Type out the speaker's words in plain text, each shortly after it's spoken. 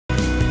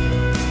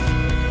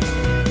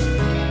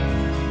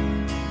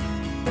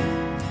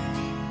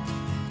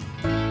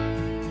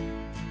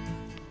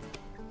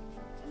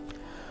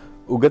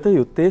උගත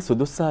යුත්තේ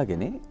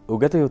සුදුස්සාගෙන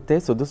උගත යුත්තේ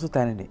සුදුසු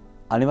තැනනේ.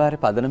 අනිවාර්ය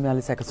පදනම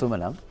යාලි සැකසුම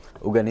නම්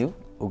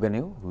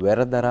උගනිව්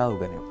වැරදරා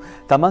උගනිව්.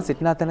 තමන්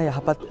සිටිනා තැන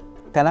යහපත්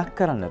තැනක්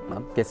කරන්නට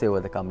නම් කෙසේ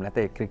වුවද කම් නැත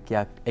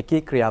එකී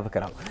ක්‍රියාව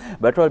කරමු.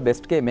 බටරෝල්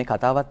බෙස්ට්ගේ මේ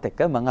කතාවත්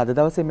එක්ක මම අද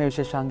දවසේ මේ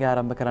විශේෂාංගය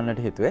ආරම්භ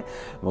කරන්නට හේතුවේ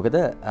මොකද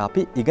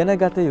අපි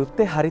ඉගෙනගත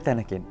යුත්තේ හරි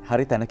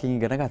තැනකින්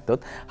ඉගෙන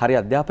ගත්තොත් හරි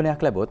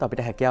අධ්‍යාපනයක් ලැබුවොත්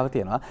අපිට හැකියාව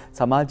තියෙනවා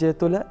සමාජය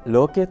තුළ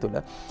ලෝකයේ තුළ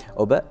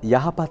ඔබ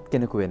යහපත්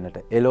කෙනෙකු වෙන්නට.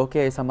 ඒ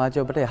ලෝකයේ ඒ සමාජය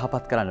ඔබට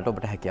යහපත් කරන්නට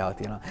ඔබට හැකියාව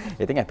තියෙනවා.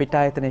 ඉතින් APIIT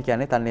ආයතනය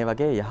කියන්නේ තන් ඒ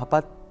වගේ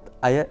යහපත්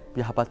අය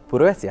යහපත්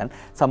පුරවැසියන්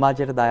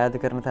සමාජයට දායාද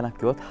කරන තැනක්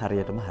කිව්වොත්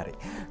හරියටම හරි.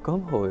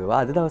 කොහොම හෝ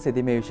වේවා අද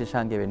දවසේදී මේ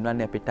විශේෂාංගය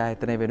වෙනවන්නේ APIIT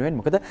ආයතනය වෙනුවෙන්.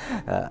 මොකද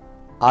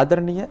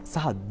ආදරණීය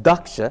සහ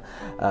දක්ෂ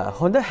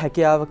හොඳ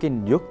හැකියාවකින්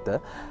යුක්ත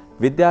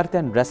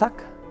විද්‍යාර්ථයන්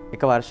රැසක්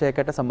එක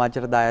වර්ෂයකට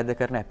සමාජයට දායාද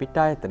කරන APIIT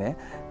ආයතනය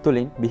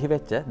තුලින්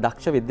බිහිවෙච්ච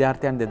දක්ෂ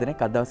විද්‍යාර්ථයන්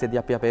දෙදෙනෙක් අද දවසේදී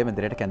අපි අපේ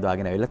මෙදිරයට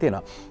කැඳවාගෙන ඇවිල්ලා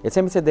තියෙනවා.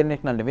 එසේම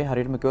දෙන්නෙක් නම් නෙවෙයි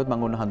හරියටම කිව්වොත්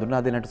මම උන්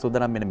හඳුනා දෙන්නට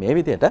සූදානම් වෙන මේ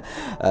විදියට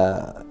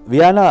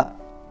වියානා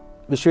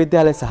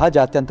විශ්වවිද්‍යාලය සහ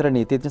ජාත්‍යන්තර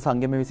නීතිඥ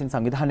සංගමය විසින්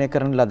සංවිධානය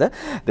කරන ලද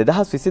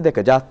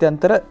 2022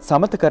 ජාත්‍යන්තර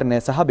සමතකරණය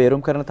සහ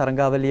බේරුම් කරන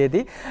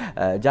තරඟාවලියේදී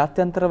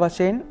ජාත්‍යන්තර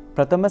වශයෙන්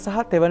ප්‍රථම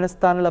සහ තෙවන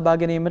ස්ථාන ලබා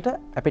ගැනීමට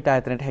APIIT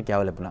ආයතනයට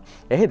හැකියාව ලැබුණා.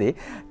 එහිදී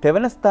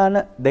තෙවන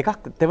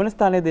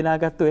ස්ථානයේ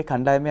දිනාගත්තු ඒ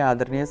කණ්ඩායමේ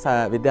ආදරණීය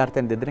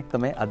විද්‍යාර්ථයන් දෙදෙනෙක්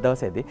තමයි අද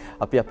දවසේදී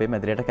අපි අපේ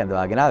මැදිරියට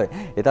කැඳවාගෙන ආවේ.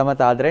 ඒ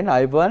තමත් ආදරෙන්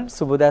ආයුබෝවන්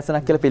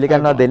සුබෝදෑසනක් කියලා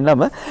පිළිගන්නවා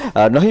දෙන්නම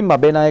නොහිම්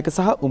අබේනායක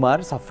සහ උමාර්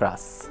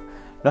සෆ්රාස්.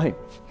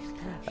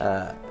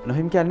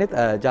 නොහිම් කියන්නේ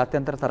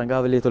ජාත්‍යන්තර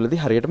තරඟාවලිය තුළදී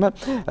හරියටම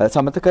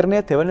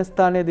සමතකරණය තෙවන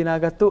ස්ථානයේ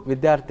දිනාගත්තු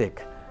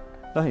විද්‍යාර්ථයෙක්.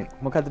 නොහිම්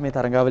මොකද්ද මේ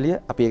තරඟාවලිය?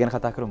 අපි ඒ ගැන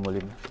කතා කරමු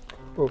මුලින්ම.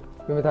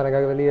 මේ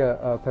තරඟාවලිය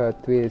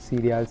පැවැත්වුවේ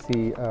CDLC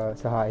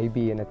සහ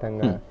ABA නැත්නම්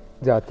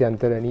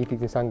ජාත්‍යන්තර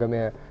නීතිඥ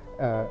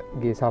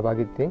සංගමයේ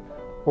සහභාගීත්වයෙන්.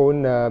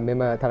 ඔවුන්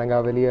මෙම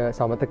තරඟාවලිය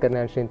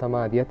සමතකරණ අංශයෙන්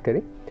තමයි අධියත්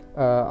කරේ.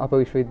 අප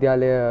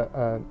විශ්වවිද්‍යාලය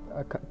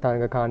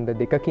තරඟ කාණ්ඩ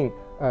දෙකකින්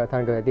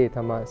තරඟවලදී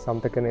තමයි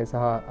සමතකරණය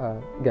සහ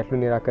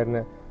ගැටලු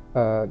නිරාකරණ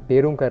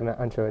බේරුම් කරන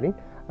අංශවලින්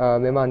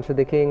මෙම අංශ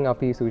දෙකෙන්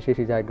අපි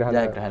සුවිශේෂී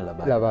ජයග්‍රහණ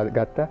ලබා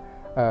ගත්තා.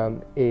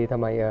 ඒ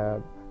තමයි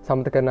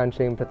සමතකරණ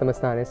අංශයෙන් ප්‍රථම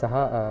ස්ථානය සහ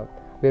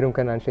බේරුම්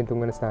කරන අංශයෙන්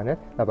තුන්වන ස්ථානය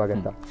ලබා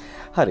ගත්තා.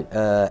 හරි.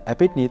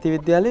 APIIT නීති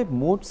විද්‍යාලයේ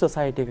මූඩ්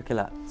සොසයිටි එක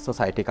කියලා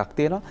සොසයිටි එකක්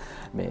තියෙනවා.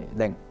 මේ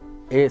දැන්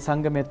ඒ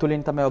සංගමය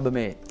තුලින් තමයි ඔබ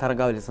මේ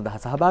තරඟාවලිය සඳහා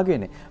සහභාගී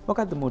වෙන්නේ.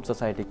 මොකද්ද මූඩ්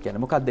සොසයිටි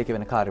කියන්නේ? මොකක්ද ඒකේ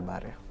වෙන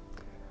කාර්යභාරය?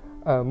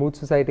 මූඩ්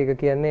සොසයිටි එක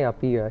කියන්නේ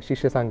අපි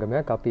ශිෂ්‍ය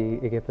සංගමයක්. අපි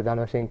ඒකේ ප්‍රධාන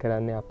වශයෙන්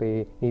කරන්නේ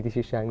අපේ නීති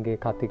ශිෂ්‍යයන්ගේ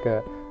කතික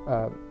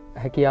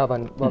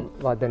හැකියාවන්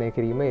වර්ධනය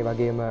කිරීම, ඒ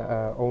වගේම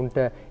ඔවුන්ට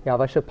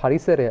අවශ්‍ය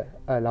පරිසරය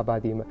ලබා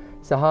දීම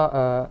සහ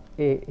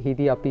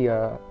එහිදී අපි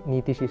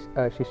නීති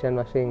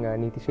ශිෂ්‍යයන් වශයෙන්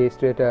නීති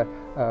ශාස්ත්‍රයට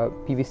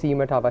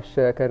පිවිසීමට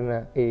අවශ්‍ය කරන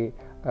ඒ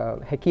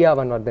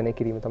හැකියාවන් වර්ධනය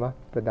කිරීම තමයි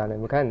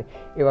ප්‍රධානම කරන්නේ.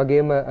 ඒ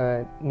වගේම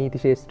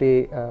නීති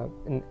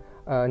ශාස්ත්‍රයේ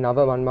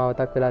නව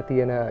මන්මාවතක් වෙලා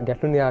තියෙන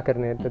ගැටලු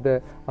නිරාකරණයටද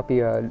අපි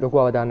ලොකු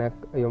අවධානයක්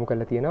යොමු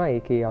කරලා තියෙනවා.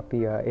 ඒකේ අපි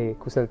ඒ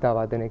කුසලතා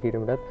වර්ධනය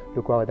කිරීමටත්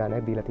ලොකු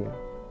අවධානයක් දීලා තියෙනවා.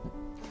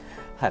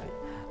 හරි.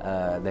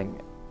 දැන්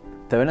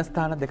තෙවන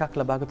ස්ථාන දෙකක්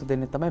ලබාගත්තු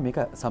දෙන්නේ තමයි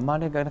මේක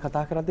සම්මානය ගැන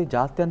කතා කරද්දී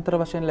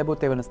ජාත්‍යන්තර වශයෙන්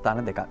ලැබුව තෙවන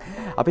ස්ථාන දෙකක්.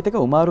 අපිත්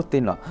එක්ක උමාරුත්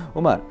ඉන්නවා.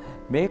 උමාර්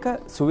මේක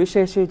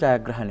සුවිශේෂී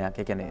ජයග්‍රහණයක්.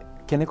 ඒ කියන්නේ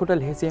කෙනෙකුට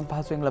ලෙහෙසියෙන්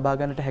පහසුවෙන් ලබා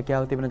ගන්නට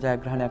හැකියාව තිබෙන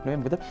ජයග්‍රහණයක් නෙවෙයි.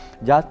 මොකද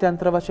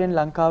ජාත්‍යන්තර වශයෙන්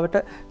ලංකාවට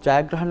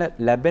ජයග්‍රහණ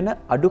ලැබෙන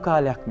අඩු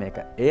කාලයක් මේක.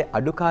 ඒ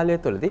අඩු කාලය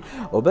තුළදී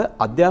ඔබ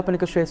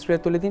අධ්‍යාපනික ශාස්ත්‍රය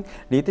තුළදී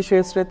නීති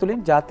ශාස්ත්‍රය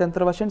තුළින්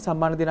ජාත්‍යන්තර වශයෙන්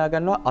සම්මාන දිනා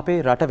ගන්නවා අපේ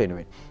රට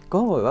වෙනුවෙන්.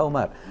 කොහොම වේවා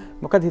උමාර්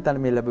මොකද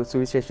හිතන්නේ මේ ලැබු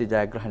සුවිශේෂී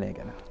ජයග්‍රහණය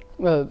ගැන?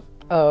 Well,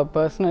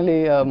 personally,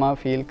 ma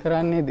feel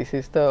karanne this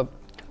is the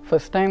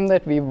first time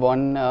that we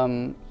won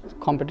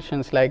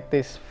competitions like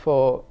this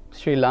for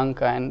Sri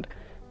Lanka, and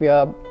we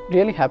are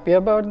really happy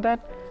about that.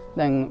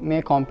 Then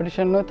me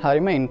competition no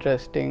harima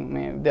interesting.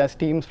 There's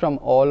teams from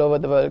all over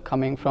the world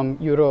coming from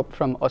Europe,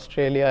 from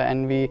Australia,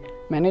 and we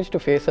managed to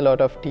face a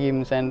lot of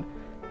teams, and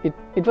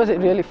it was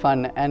really fun.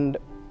 And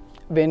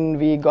when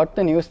we got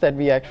the news that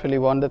we actually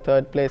won the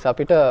third place,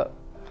 APIIT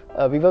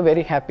we were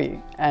very happy,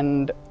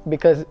 and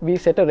because we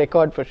set a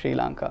record for Sri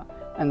Lanka,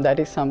 and that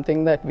is something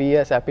that we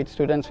as APIIT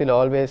students will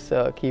always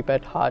keep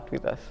at heart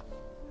with us.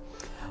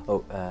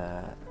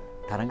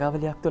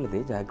 තරඟාවලියක්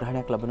තුළදී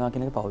ජයග්‍රහණයක් ලැබුණා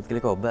කියන එක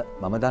පෞද්ගලිකව ඔබ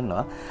මම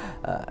දන්නවා.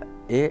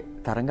 ඒ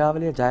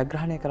තරඟාවලිය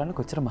ජයග්‍රහණය කරන්න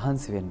කොච්චර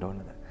මහන්සි වෙන්න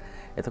ඕනද?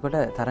 එතකොට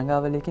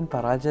තරඟාවලියකින්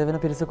පරාජය වෙන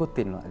පිරිසකුත්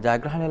ඉන්නවා.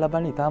 ජයග්‍රහණය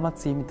ලබන්නේ ඉතාමත්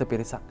සීමිත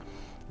පිරිසක්.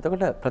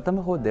 එතකොට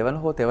ප්‍රථම හෝ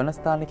දෙවන හෝ තෙවන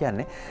ස්ථාන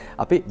කියන්නේ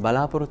අපි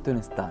බලාපොරොත්තු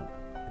වෙන ස්ථාන.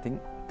 ඉතින්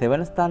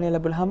තෙවන ස්ථානය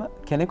ලැබුණාම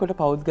කෙනෙකුට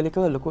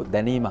පෞද්ගලිකව ලොකු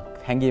දැනීමක්,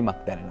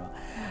 හැඟීමක් දැනෙනවා.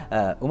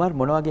 උමාර්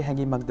මොන වගේ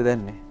හැඟීමක්ද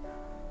දැනෙන්නේ?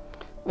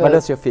 What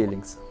is your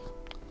feelings?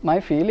 My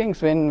feelings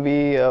when we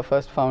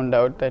first found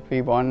out that we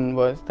won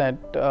was that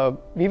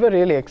we were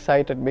really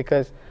excited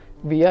because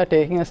we are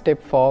taking a step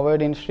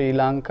forward in Sri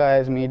Lanka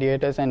as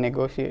mediators and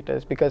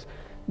negotiators, because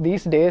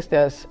these days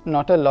there's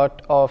not a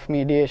lot of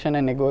mediation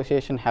and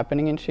negotiation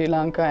happening in Sri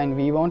Lanka, and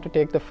we want to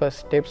take the first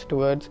steps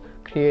towards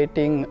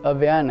creating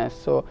awareness.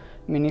 So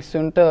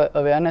මිනිස්සුන්ට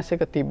awareness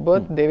එක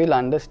තිබ්බොත් they will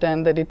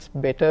understand that it's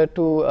better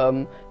to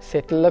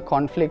settle a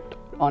conflict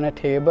on a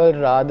table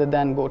rather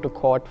than go to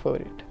court for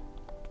it.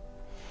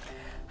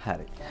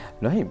 හරි.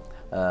 නොහිම්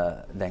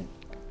දැන්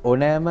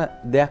ඕනෑම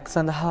දෙයක්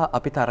සඳහා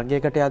අපි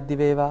තරගයකට යද්දි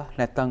වේවා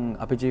නැත්නම්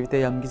අපි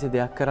ජීවිතේ යම්කිසි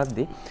දෙයක්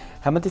කරද්දි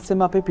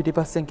හැමතිස්සෙම අපේ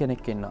පිටිපස්සෙන්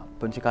කෙනෙක් ඉන්නවා.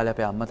 පුංචි කාලේ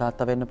අපේ අම්මා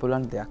තාත්තා වෙන්න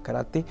පුළුවන් දෙයක්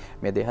කරද්දි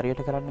මේ දේ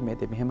හරියට කරන්න මේ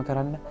දේ මෙහෙම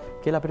කරන්න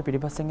කියලා අපිට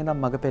පිටිපස්සෙන් ඉඳන්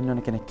මඟ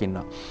පෙන්වන කෙනෙක්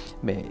ඉන්නවා.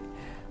 මේ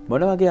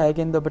මොන වගේ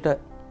අයගෙන්ද ඔබට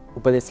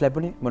උපදෙස්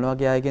ලැබුණේ? මොන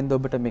වගේ අයගෙන්ද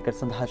ඔබට මේකට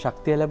සඳහා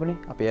ශක්තිය ලැබුණේ?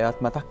 අපි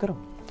ඒවත් මතක් කරමු.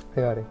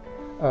 හරි.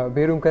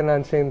 බේරුම් කරන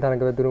අංශයෙන්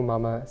තරඟවතුරු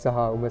මම සහ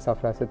උම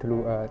සෆ්රාස් ඇතුළු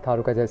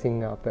තාරුකා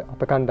ජයසිංහ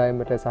අප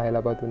කණ්ඩායමට සහාය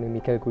ලබා දුන්නේ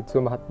මිකෙල්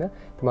කුත්සෝ මහත්මයා.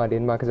 එතුමා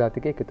ඩෙන්මාර්ක්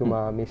ජාතිකයෙක්.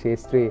 එතුමා මේ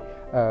ශාස්ත්‍රයේ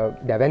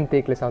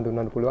දැවැන්තයෙක් ලෙස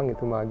හඳුන්වන්න පුළුවන්.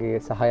 එතුමාගේ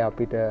සහාය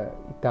අපිට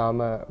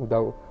ඉතාම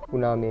උදව්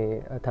වුණා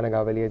මේ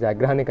තරඟාවලිය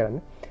ජයග්‍රහණය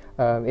කරන්න.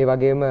 ඒ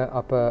වගේම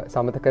අප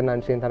සමත කරන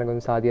අංශයෙන්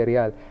තරඟවතුරු සාදියා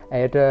රියාල්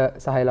ඇයට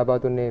සහාය ලබා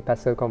දුන්නේ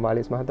පැස්සල්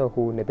කොම්වාලිස් මහතා.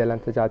 ඔහු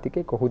නෙදර්ලන්ත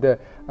ජාතිකයෙක්. ඔහුද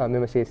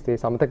මෙම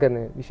ශාස්ත්‍රයේ සමත කරන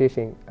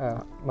විශේෂයෙන්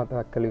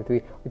මතක් කළ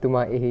යුතුයි.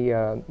 එතුමා එහි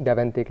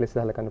දැවැන්තයෙක් ලෙස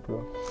සලකන්න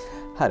පුළුවන්.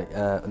 හරි.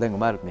 දැන්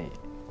උමාර් මේ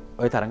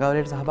ඔය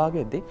තරඟාවලියට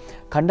සහභාගී වෙද්දී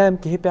කණ්ඩායම්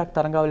කිහිපයක්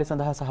තරඟාවලිය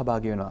සඳහා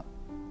සහභාගී වෙනවා.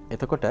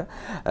 එතකොට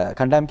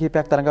කණ්ඩායම්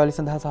කිහිපයක් තරඟාවලිය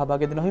සඳහා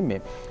සහභාගී වෙන්න නොහිම්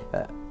මේ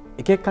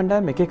එක එක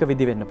කණ්ඩායම් එක එක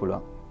විදි වෙන්න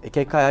පුළුවන්. එක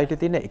එක අයට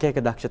තියෙන එක එක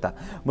දක්ෂතා.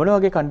 මොන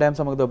වගේ කණ්ඩායම්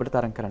සමගද ඔබට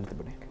තරඟ කරන්න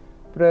තිබුණේ?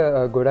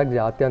 අපිට ගොඩක්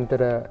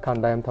ජාත්‍යන්තර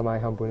කණ්ඩායම් තමයි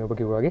හම්බුනේ ඔබ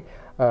කිව්වා වගේ.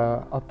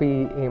 අපි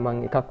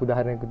මම එකක්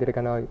උදාහරණයක් විදිහට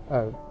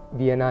කරනවා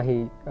වියනාහි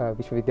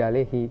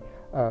විශ්වවිද්‍යාලයේහි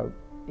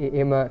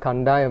එම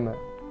කණ්ඩායම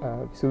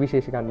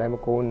සුවිශේෂී කණ්ඩායම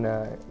කෝන්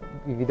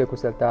විවිධ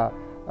කුසලතා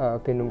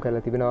පෙන්눔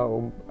කරලා තිබෙනවා.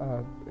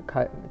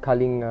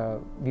 කලින්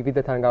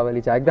විවිධ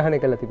තරඟාවලි ජයග්‍රහණය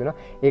කරලා තිබෙනවා.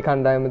 ඒ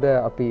කණ්ඩායමද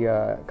අපි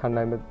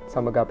කණ්ඩායම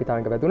සමග අපි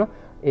තරඟ වැදුණා.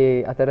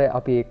 ඒ අතර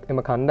අපි එම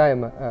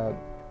කණ්ඩායම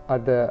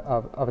අද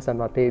අවසන්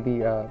වටේදී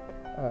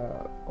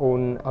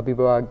ඔවුන්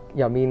අභිබවා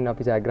යමින්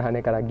අපි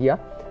ජයග්‍රහණය කරා ගියා.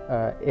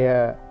 එය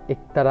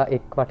එක්තරා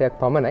එක් වටයක්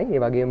පමණයි. ඒ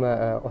වගේම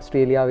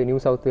ඔස්ට්‍රේලියාවේ නිව්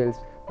සවුත් වේල්ස්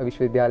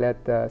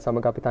විශ්වවිද්‍යාලයත්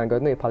සමග අපි තරඟ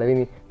වැදුණා. ඒ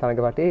පළවෙනි තරඟ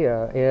වටේ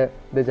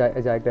එයද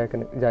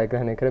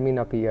ජයග්‍රහණය කරමින්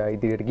අපි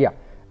ඉදිරියට ගියා.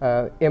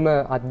 එම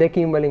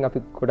අත්දැකීම් වලින්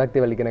අපි ගොඩක්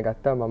දේවල් ඉගෙන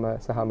ගත්තා. මම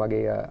සහ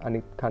මගේ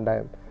අනිත්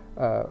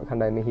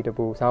කණ්ඩායමේ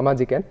හිටපු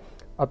සමාජිකයන්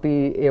අපි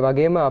ඒ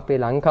වගේම අපේ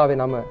ලංකාවේ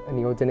නම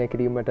නියෝජනය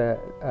කිරීමට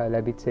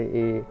ලැබිච්ච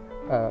ඒ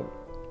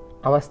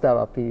අවස්ථාව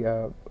අපි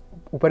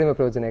උපරිම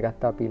ප්‍රයෝජනය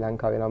ගත්තා. අපි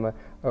ලංකාවේ නම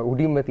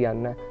උඩින්ම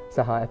තියන්න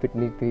සහ APIIT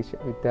නීති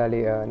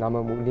විද්‍යාලයේ නම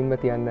මුලින්ම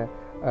තියන්න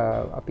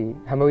අපි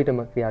හැම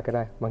විටම ක්‍රියා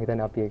කරා. මම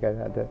හිතන්නේ අපි ඒක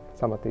අද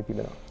සමත් වෙ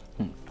තිබෙනවා.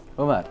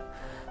 Umar,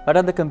 what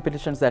are the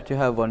competitions that you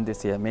have won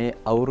this year? මේ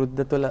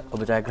අවුරුද්ද තුළ ඔබ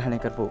ජයග්‍රහණය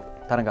කරපු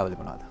තරඟාවලි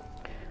මොනවාද?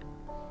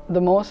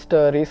 The most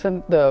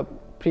recent, the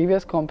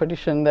previous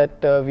competition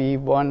that we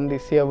won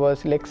this year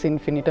was Lex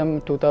Infinitum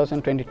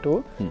 2022.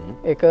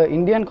 එක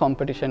Indian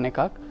competition එකක්.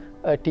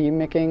 team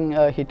එකෙන්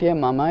හිටියේ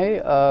මමයි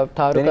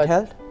Taruka. When it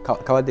held?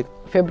 කවද්ද?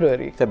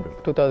 February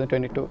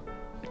 2022.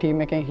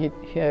 team එකෙන්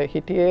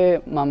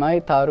හිටියේ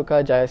මමයි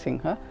Taruka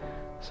Jayasinghe.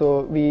 So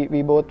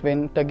we both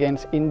went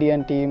against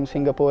Indian teams,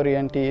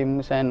 Singaporean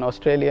teams and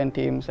Australian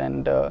teams,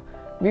 and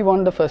we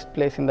won the first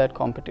place in that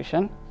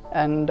competition.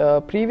 And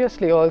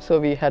previously also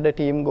we had a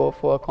team go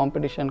for a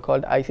competition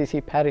called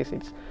ICC Paris.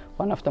 It's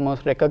one of the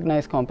most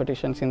recognized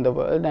competitions in the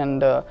world,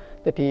 and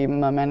the team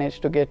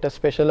managed to get a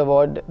special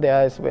award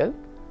there as well.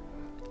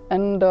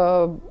 And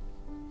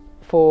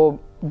for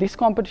this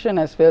competition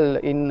as well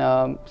in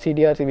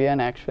CDRC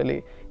Vienna,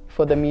 actually,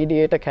 for the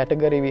mediator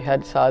category we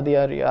had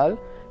Sadia Rial.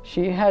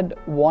 She had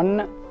won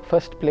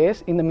first place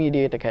in the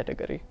mediator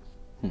category.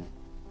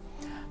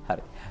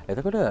 හරි.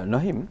 එතකොට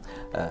නොහිම්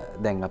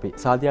දැන් අපි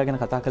සාදියා ගැන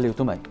කතා කළ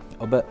යුතුමයි.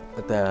 ඔබ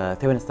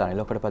තෙවන ස්ථානයේ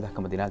ලෝකඩ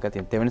පදක්කම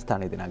දිනාගත්තේ තෙවන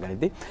ස්ථානයේ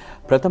දිනාගනිද්දී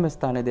ප්‍රථම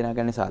ස්ථානයේ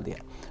දිනාගන්නේ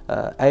සාදියා.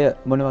 ඇය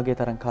මොන වගේ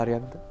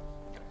තරංකාරියක්ද?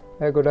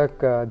 ඇය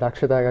ගොඩක්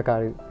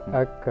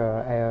දක්ෂතාවකාරියක්.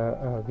 ඇය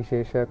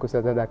විශේෂ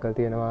කුසලතා දක්වලා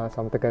තියෙනවා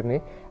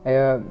සමතකරණේ. ඇය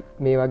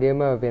මේ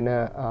වගේම වෙන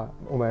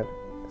උමර්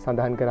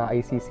සඳහන් කර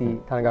ICC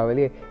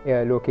තරඟාවලිය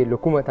ලෝකයේ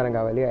ලොකුම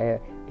තරඟාවලිය. ඇය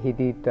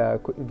හිදීට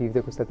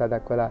විවිධ කුසලතා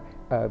දක්වලා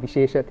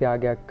විශේෂ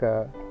ත්‍යාගයක්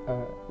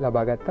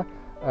ලබා ගත්තා.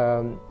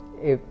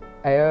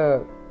 ඇය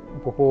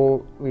බොහෝ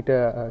විට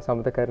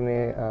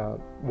සමතකරණේ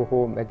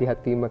බොහෝ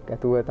මැදිහත්වීමක්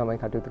ඇතුව තමයි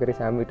කටයුතු කරේ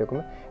සෑම විටකම.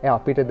 ඇය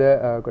අපිටද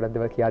ගොඩක්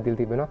දේවල් කියා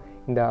දීලා තිබෙනවා.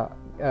 ඉඳා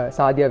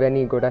සාදියා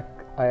වැනි ගොඩක්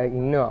අය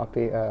ඉන්න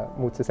අපේ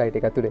මූත් සොසයිටි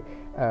එක ඇතුලේ.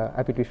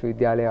 APIIT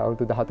විශ්වවිද්‍යාලය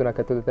අවුරුදු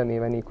 13ක් ඇතුළත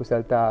මේ වැනි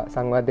කුසලතා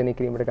සංවර්ධනය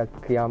කිරීමට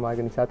ගත්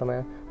ක්‍රියාමාර්ග නිසා තමයි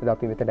අද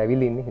අපි මෙතන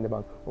ඇවිල්ලා ඉන්නේ. හිඳ මම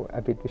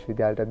APIIT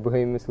විශ්වවිද්‍යාලයටත්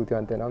බොහොම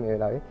ස්තුතිවන්ත වෙනවා මේ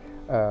වෙලාවේ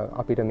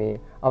අපිට මේ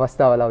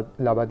අවස්ථාව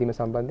ලබා දීම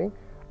සම්බන්ධයෙන්.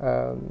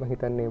 මම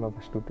හිතන්නේ මම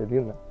ප්‍රශ්න උත්තර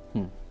දෙන්නම්.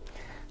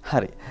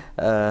 හරි.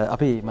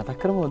 අපි මතක්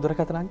කරමු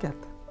දුරකථන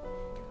අංකයත්.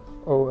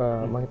 ඔව්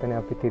මම හිතන්නේ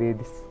අපි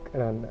තිරේදිස්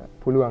කරන්න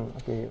පුළුවන්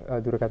අපේ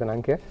දුරකථන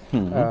අංකය.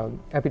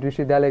 APIIT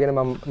විශ්වවිද්‍යාලය ගැන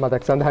මම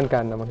මතක් සඳහන්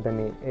කරන්න. මම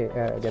හිතන්නේ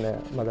ඒ ගැන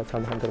මතක්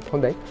සඳහන් කරත්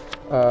හොඳයි.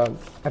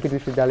 APIIT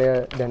විශ්වවිද්‍යාලය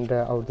දැන්ට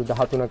අවුරුදු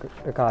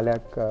 13ක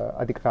කාලයක්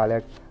අධික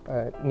කාලයක්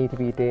නීති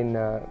පීඨයෙන්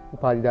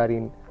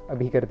උපාධිධාරීන්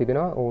බිහි කර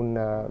තිබෙනවා. ඔවුන්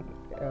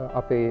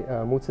අපේ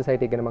මූත්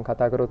සොසයිටි ගැන මම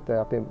කතා කරොත්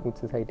අපේ මූත්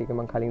සොසයිටි එක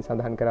මම කලින්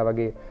සඳහන් කරා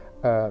වගේ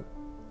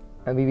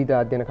විවිධ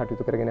අධ්‍යයන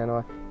කටයුතු කරගෙන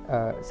යනවා.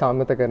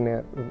 සාමතකරණය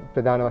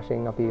ප්‍රධාන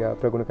වශයෙන් අපි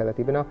ප්‍රගුණ කරලා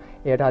තිබෙනවා.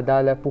 එයට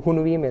අදාළ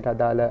පුහුණු වීම, එයට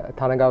අදාළ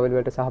තරඟාවලි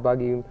වලට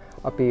සහභාගී වීම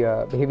අපි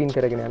බෙහෙවින්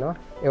කරගෙන යනවා.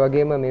 ඒ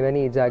වගේම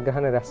මෙවැනි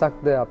ජයග්‍රහණ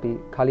රැසක්ද අපි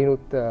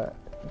කලිනුත්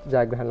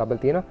ජයග්‍රහණ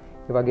ලබලා තියෙනවා.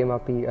 ඒ වගේම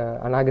අපි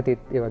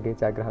අනාගතයේත් ඒ වගේ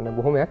ජයග්‍රහණ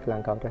බොහොමයක්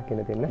ලංකාවට ගෙන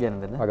දෙන්න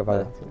වග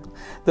බලා සිටිනවා.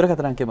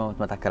 දුරකථන අංකය මම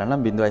මතක්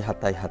කරන්නම්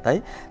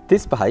 077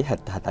 35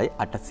 77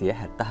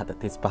 877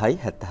 35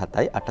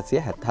 77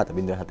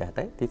 877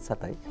 077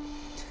 37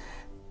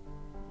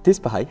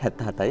 35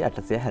 77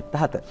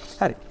 877.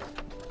 හරි.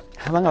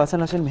 මම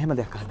අවසන් වශයෙන් මෙහෙම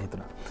දෙයක් අහන්න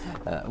හිතුණා.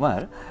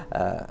 උමර්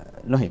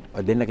නොහිම්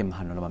දෙන්නගෙන්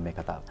අහන්න ඕන මම මේ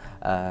කතාව.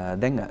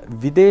 දැන්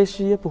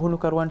විදේශීය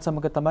පුහුණුකරුවන්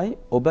සමග තමයි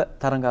ඔබ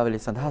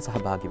තරඟාවලිය සඳහා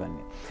සහභාගී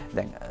වෙන්නේ.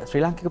 දැන්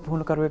ශ්‍රී ලාංකික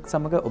පුහුණුකරුවෙක්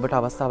සමග ඔබට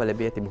අවස්ථාව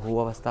ලැබී ඇති බොහෝ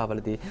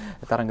අවස්ථාවලදී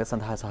තරඟ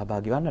සඳහා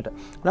සහභාගී වන්නට.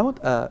 නමුත්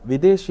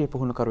විදේශීය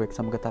පුහුණුකරුවෙක්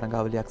සමග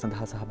තරඟාවලියක්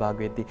සඳහා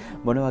සහභාගී වෙද්දී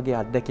මොන වගේ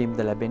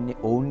අත්දැකීම්ද ලැබෙන්නේ?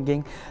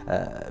 ඔවුන්ගෙන්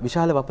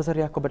විශාල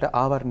වපසරියක් ඔබට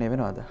ආවරණය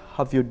වෙනවද?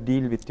 How you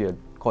deal with your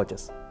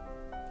coaches?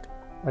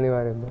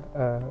 අනිවාර්යයෙන්ම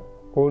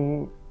ඔවුන්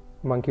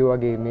මං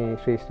කිව්වාගේ මේ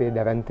ශ්‍රේෂ්ඨයේ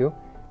දැවැන්තයෝ.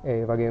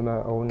 ඒ වගේම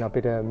ඔවුන්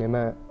අපිට මෙම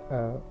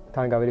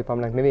තරඟාවලිය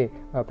පමණක් නෙවෙයි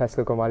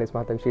පැස්කල් කොමාලිස්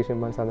මහතා විශේෂයෙන්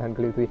මම සඳහන්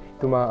කළ යුතුයි.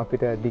 තුමා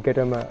අපිට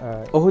දිගටම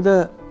ඔහුද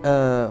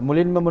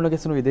මුලින්ම මුණ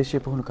ගැසුණු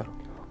විදේශීය පුහුණුකරු.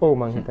 ඔව්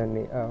මං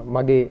හිතන්නේ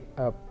මගේ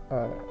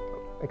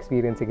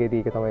එක්ස්පීරියන්ස්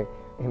එකේදී ඒක තමයි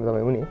එහෙම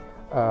තමයි වුණේ.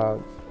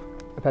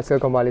 පැස්කල්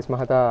කොමාලිස්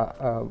මහතා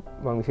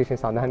මම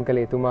විශේෂයෙන් සඳහන්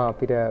කළේ එතුමා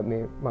අපිට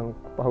මේ මං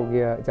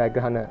පහුගිය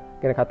ජයග්‍රහණ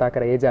ගැන කතා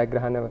කරා. ඒ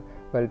ජයග්‍රහණ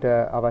වලට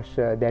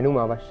අවශ්‍ය දැනුම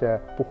අවශ්‍ය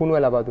පුහුණුව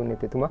ලබා දුන්නේ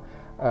එතුමා.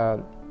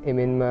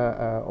 එමෙන්ම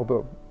ඔබ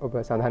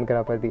සඳහන්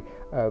කරා පරිදි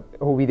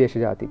ඔහු විදේශ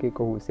ජාතිකයෙක්.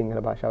 ඔහු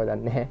සිංහල භාෂාව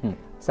දන්නේ නැහැ.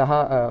 සහ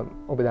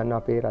ඔබ දන්නා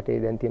අපේ රටේ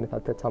දැන් තියෙන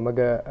තත්ත්වයත් සමග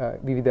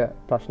විවිධ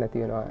ප්‍රශ්න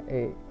ඇති වෙනවා.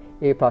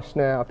 ඒ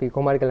ප්‍රශ්න අපි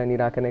කොහොමද කියලා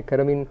නිරාකරණය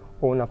කරමින්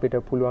ඕන් අපිට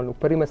පුළුවන්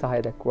උපරිම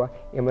සහාය දක්වුවා.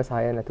 එම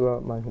සහාය නැතුව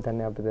මම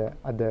හිතන්නේ අපිට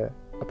අද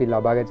අපි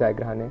ලබාගත්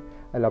ජයග්‍රහණය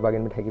ලබා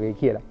ගැනීමට හැකි වෙයි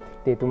කියලා.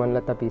 ඒ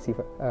තුමන්ලත් අපි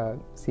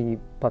සී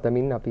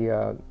පතමින් අපි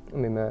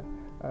මෙම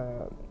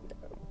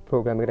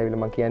ප්‍රෝග්‍රෑම් එකට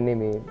ඇවිල්ලා මම කියන්නේ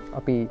මේ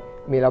අපි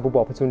මේ ලැබපු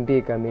ඔපචුනිටි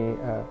එක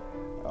මේ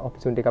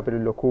ඔපචුනිටි එක අපිට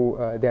ලොකු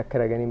දෙයක්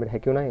කර ගැනීමට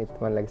හැකි වුණා. ඒ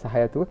තුමන්ලගේ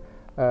සහාය ඇතුව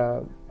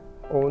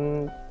ඕන්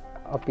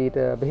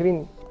අපිට බෙහෙවින්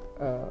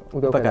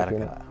උදව්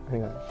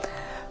කරනවා.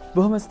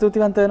 බොහොම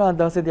ස්තුතිවන්ත වෙනවා අද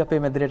දවසේදී අපේ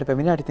මැදිරියට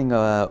පැමිණියාට. ඉතින්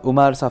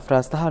උමාර්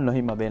සෆ්රාස් සහ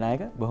නොහිම්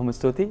අබේනායක බොහොම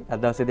ස්තුතියි අද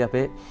දවසේදී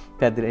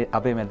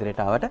අපේ මැදිරියට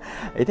ආවට.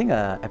 ඉතින්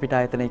අපිට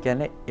ආයතනය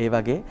කියන්නේ ඒ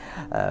වගේ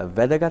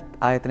වැදගත්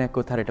ආයතනයක්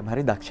උත් හරියටම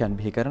හරි දක්ෂයන්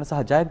බිහි කරන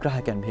සහ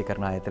ජයග්‍රාහකයන් බිහි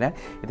කරන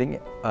ආයතනයක්. ඉතින්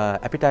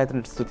අපිට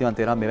ආයතනයට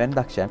ස්තුතිවන්ත වෙනවා මෙවැනි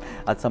දක්ෂයන්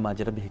අද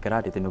සමාජයට බිහි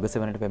කරාට. ඉතින්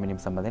නුගසෙවණට පැමිණීම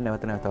සම්බන්ධයෙන්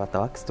නැවත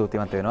නැවතත්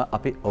ස්තුතිවන්ත වෙනවා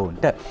අපි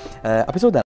ඔවුන්ට. අපි සෝදා